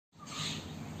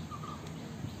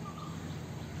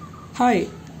Hi,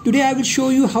 today I will show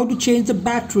you how to change the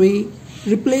battery,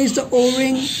 replace the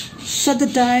O-ring, set the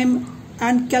time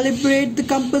and calibrate the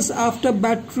compass after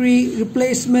battery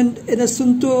replacement in a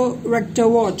Suunto Vector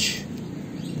watch.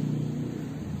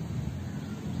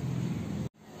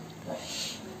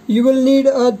 You will need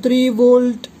a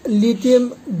 3-volt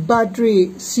lithium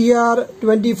battery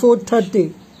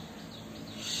CR2430.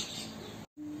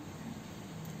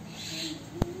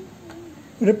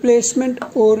 Replacement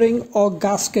O-ring or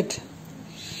gasket.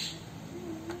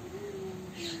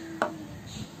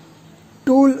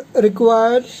 Tool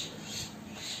required: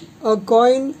 a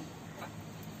coin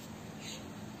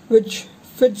which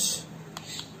fits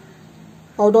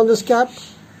out on this cap,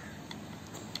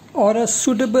 or a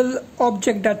suitable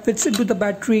object that fits into the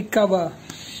battery cover.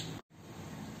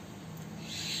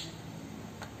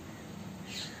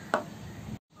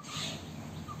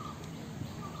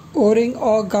 O-ring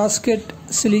or gasket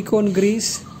silicone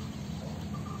grease,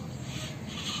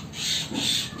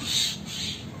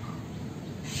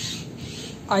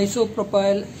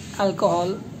 isopropyl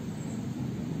alcohol,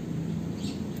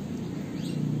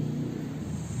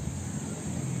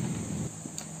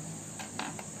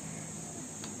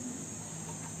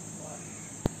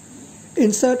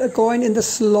 insert a coin in the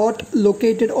slot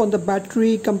located on the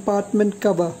battery compartment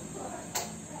cover.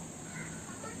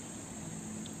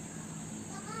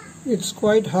 It's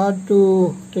quite hard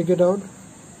to take it out.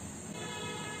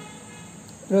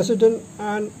 Press it in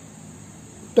and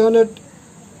turn it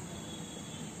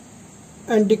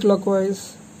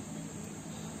anti-clockwise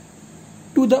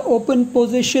to the open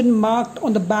position marked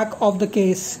on the back of the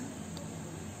case.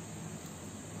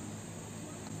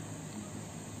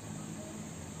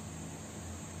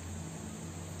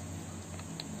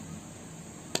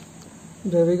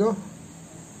 There we go.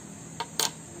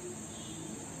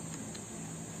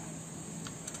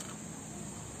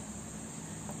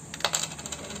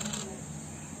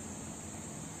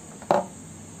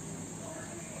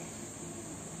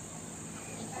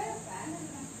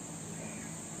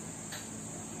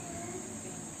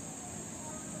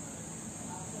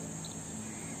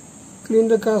 Clean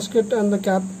the gasket and the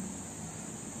cap.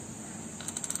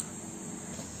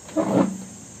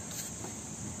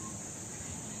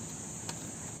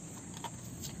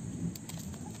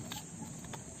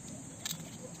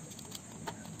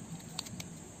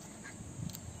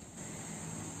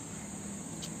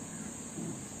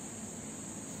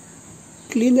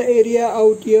 Clean the area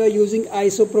out here using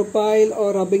isopropyl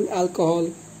or rubbing alcohol.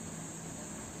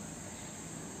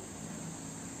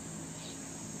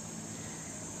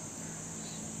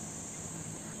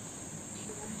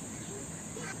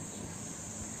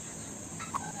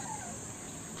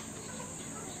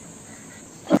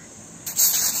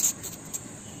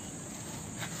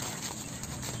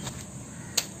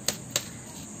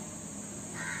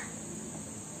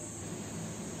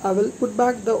 I will put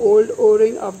back the old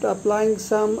O-ring after applying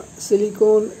some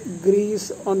silicone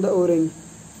grease on the O-ring.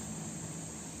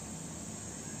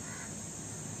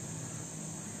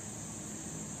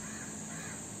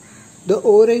 The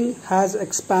O-ring has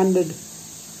expanded.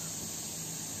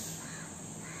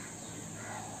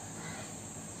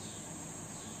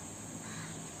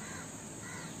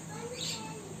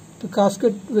 The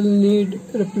gasket will need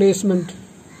replacement.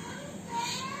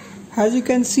 As you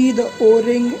can see, the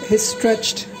O-ring is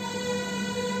stretched.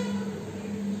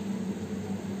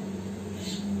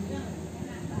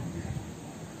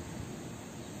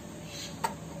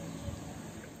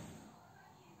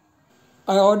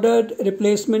 I ordered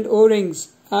replacement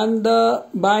O-rings and the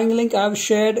buying link I have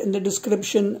shared in the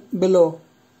description below.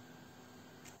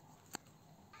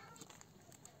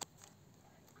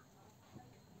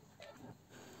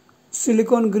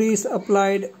 Silicone grease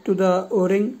applied to the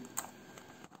O-ring.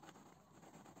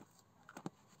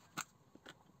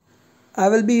 I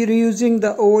will be reusing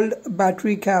the old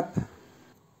battery cap.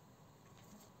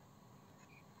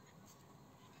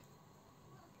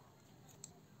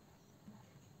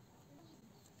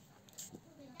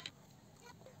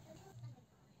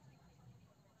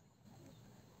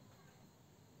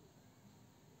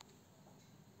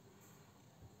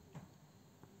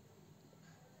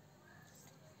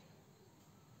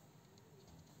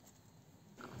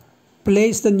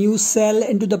 Place the new cell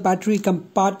into the battery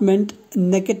compartment,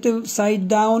 negative side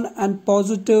down and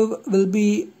positive will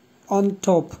be on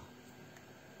top.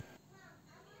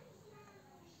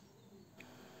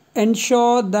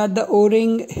 Ensure that the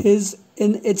O-ring is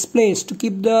in its place to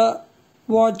keep the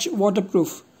watch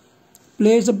waterproof.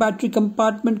 Place the battery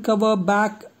compartment cover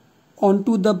back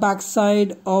onto the back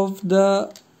side of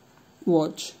the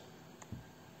watch.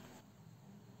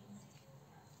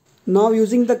 Now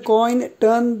using the coin,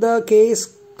 turn the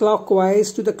case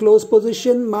clockwise to the close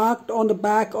position marked on the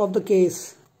back of the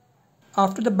case.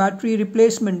 After the battery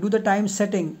replacement, do the time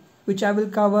setting, which I will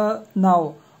cover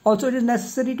now. Also, it is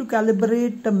necessary to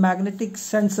calibrate the magnetic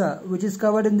sensor, which is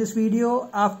covered in this video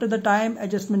after the time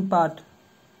adjustment part.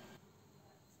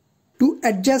 To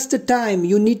adjust the time,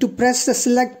 you need to press the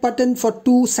select button for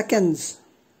 2 seconds.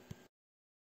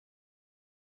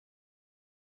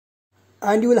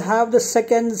 And you will have the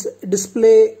seconds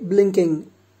display blinking.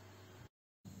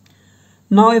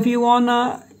 Now if you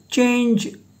wanna change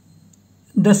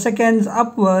the seconds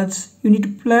upwards, you need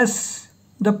to press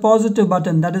the positive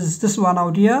button, that is this one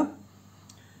out here,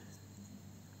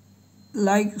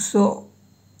 like so.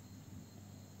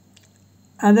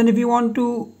 And then if you want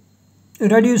to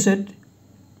reduce it,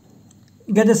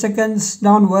 get the seconds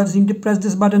downwards, you need to press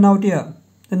this button out here,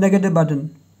 the negative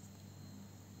button,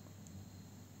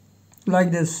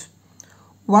 like this.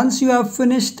 Once you have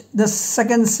finished the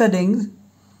second settings,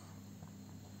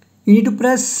 you need to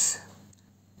press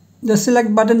the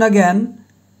select button again,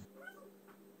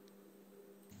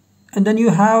 and then you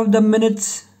have the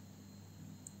minutes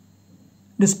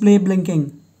display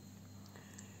blinking.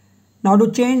 Now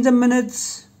to change the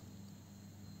minutes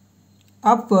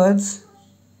upwards,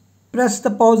 press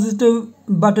the positive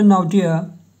button out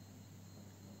here,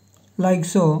 like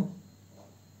so.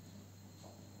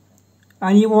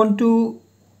 And you want to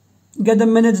get the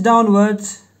minutes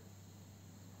downwards,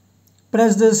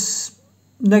 press this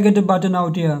negative button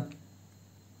out here,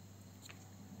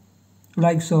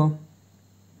 like so.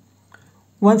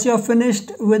 Once you are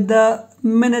finished with the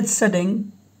minutes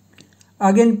setting,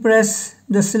 again press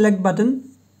the select button,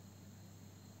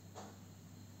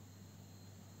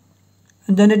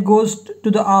 and then it goes to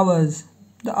the hours.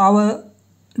 The hour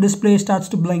display starts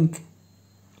to blink.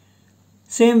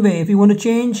 Same way, if you want to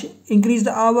change, increase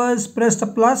the hours, press the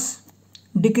plus,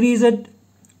 decrease it,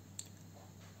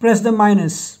 press the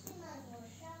minus.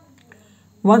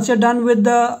 Once you're done with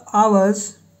the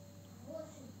hours,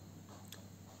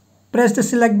 press the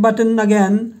select button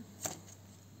again,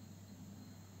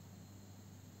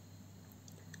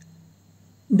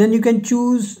 then you can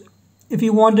choose if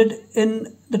you want it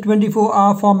in the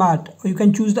 24-hour format, or you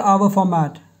can choose the hour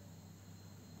format.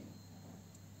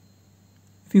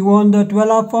 If you want the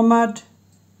 12-hour format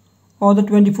or the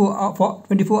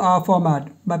 24-hour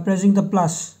format, by pressing the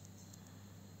plus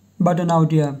button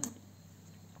out here.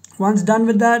 Once done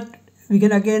with that, we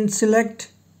can again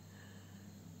select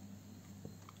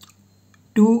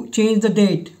to change the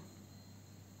date.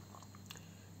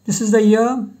 This is the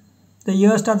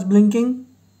year starts blinking.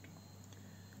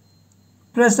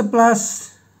 Press the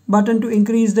plus button to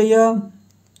increase the year,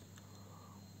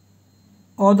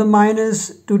 or the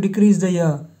minus to decrease the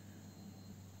year.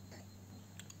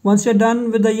 Once you're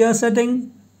done with the year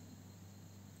setting,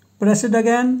 press it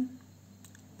again,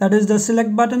 that is the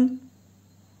select button.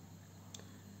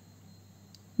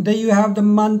 There you have the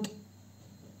month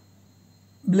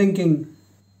blinking.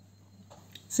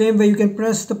 Same way, you can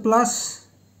press the plus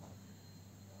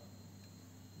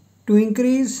to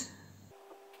increase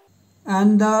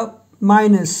and the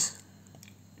minus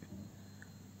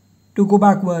to go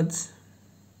backwards.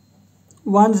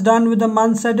 Once done with the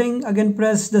month setting, again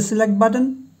press the select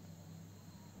button,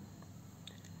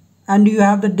 and you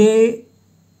have the day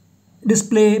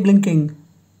display blinking.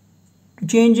 To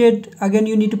change it, again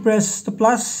you need to press the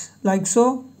plus, like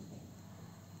so.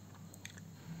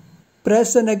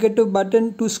 Press the negative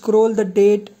button to scroll the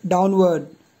date downward.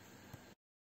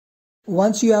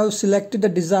 Once you have selected the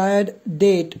desired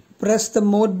date, press the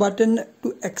mode button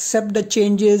to accept the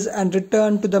changes and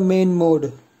return to the main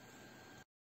mode.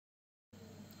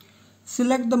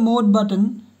 Select the mode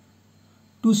button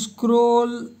to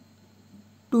scroll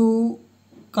to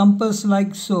compass,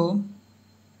 like so.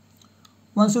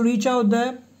 Once you reach out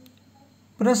there,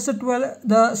 press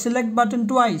the select button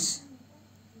twice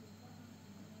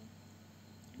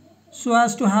so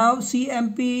as to have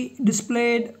CMP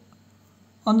displayed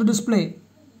on the display.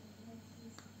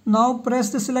 Now press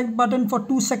the select button for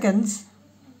 2 seconds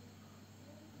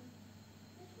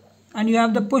and you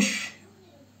have the push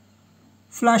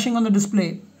flashing on the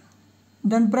display.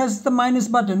 Then press the minus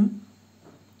button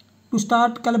to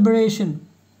start calibration.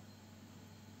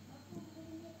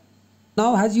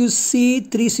 Now as you see,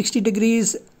 360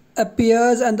 degrees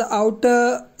appears and the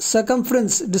outer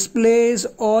circumference displays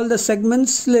all the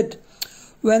segments slit.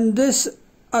 When this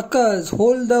occurs,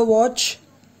 hold the watch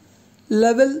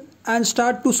level and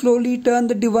start to slowly turn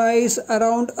the device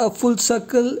around a full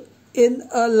circle in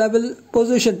a level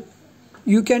position.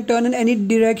 You can turn in any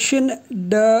direction,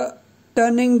 the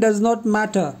turning does not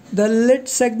matter. The lit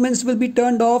segments will be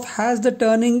turned off as the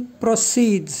turning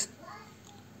proceeds.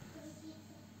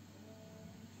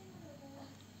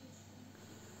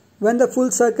 When the full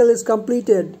circle is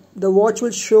completed, the watch will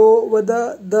show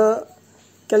whether the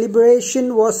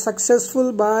calibration was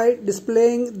successful by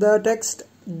displaying the text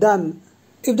 "Done."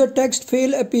 If the text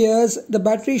 "Fail" appears, the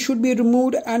battery should be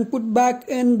removed and put back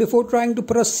in before trying to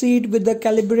proceed with the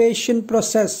calibration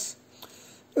process.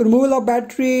 Removal of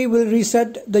battery will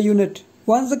reset the unit.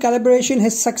 Once the calibration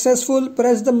is successful,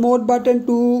 press the mode button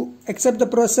to accept the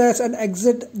process and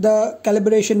exit the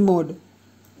calibration mode.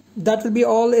 That will be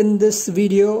all in this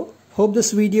video. Hope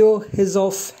this video is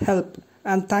of help,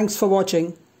 and thanks for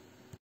watching.